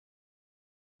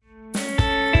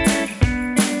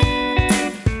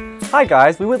Hi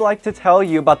guys, we would like to tell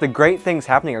you about the great things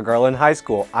happening at Garland High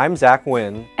School. I'm Zach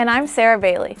Wynn. And I'm Sarah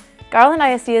Bailey. Garland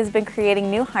ISD has been creating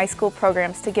new high school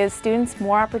programs to give students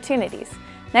more opportunities.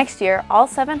 Next year, all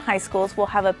 7 high schools will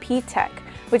have a P-Tech,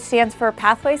 which stands for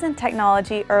Pathways in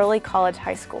Technology Early College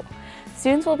High School.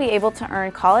 Students will be able to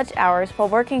earn college hours while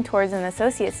working towards an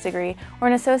associate's degree or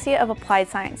an Associate of Applied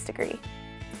Science degree.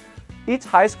 Each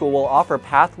high school will offer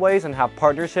pathways and have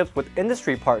partnerships with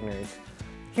industry partners.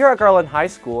 Here at Garland High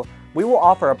School, we will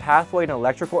offer a pathway in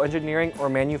electrical engineering or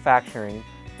manufacturing.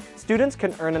 Students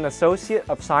can earn an Associate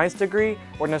of Science degree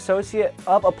or an Associate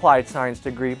of Applied Science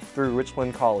degree through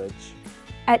Richland College.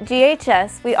 At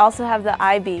GHS, we also have the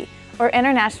IB, or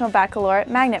International Baccalaureate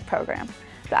Magnet Program.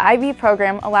 The IB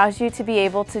program allows you to be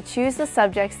able to choose the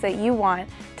subjects that you want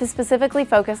to specifically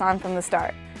focus on from the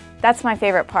start. That's my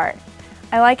favorite part.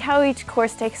 I like how each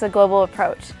course takes a global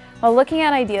approach, while looking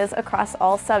at ideas across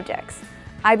all subjects.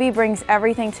 IB brings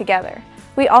everything together.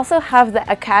 We also have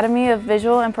the Academy of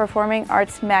Visual and Performing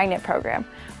Arts Magnet Program,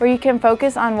 where you can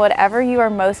focus on whatever you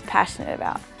are most passionate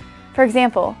about. For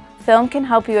example, film can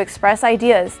help you express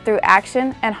ideas through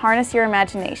action and harness your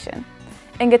imagination.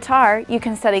 In guitar, you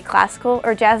can study classical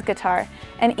or jazz guitar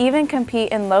and even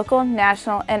compete in local,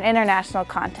 national, and international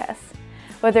contests.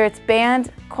 Whether it's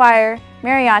band, choir,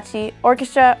 mariachi,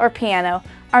 orchestra, or piano,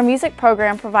 our music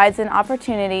program provides an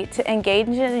opportunity to engage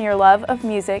in your love of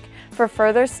music for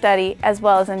further study as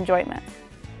well as enjoyment.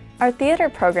 Our theater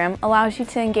program allows you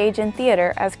to engage in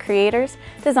theater as creators,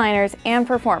 designers, and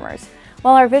performers,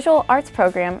 while our visual arts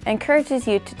program encourages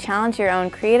you to challenge your own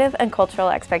creative and cultural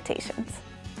expectations.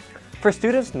 For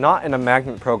students not in a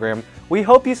magnet program, we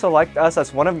hope you select us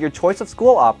as one of your choice of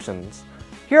school options.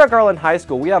 Here at Garland High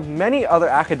School, we have many other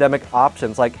academic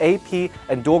options like AP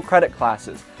and dual credit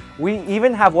classes. We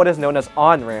even have what is known as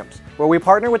on-ramps, where we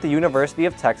partner with the University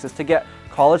of Texas to get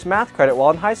college math credit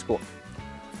while in high school.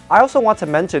 I also want to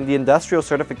mention the industrial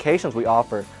certifications we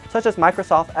offer, such as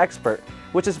Microsoft Expert,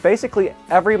 which is basically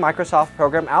every Microsoft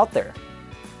program out there.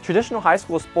 Traditional high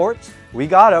school sports, we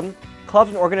got them. Clubs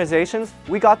and organizations,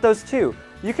 we got those too.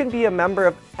 You can be a member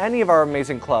of any of our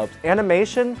amazing clubs: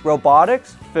 animation,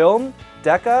 robotics, film,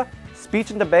 DECA,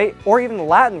 speech and debate, or even the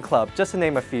Latin Club, just to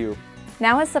name a few.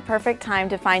 Now is the perfect time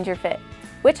to find your fit.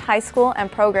 Which high school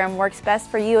and program works best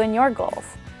for you and your goals?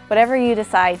 Whatever you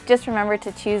decide, just remember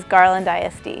to choose Garland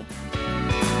ISD.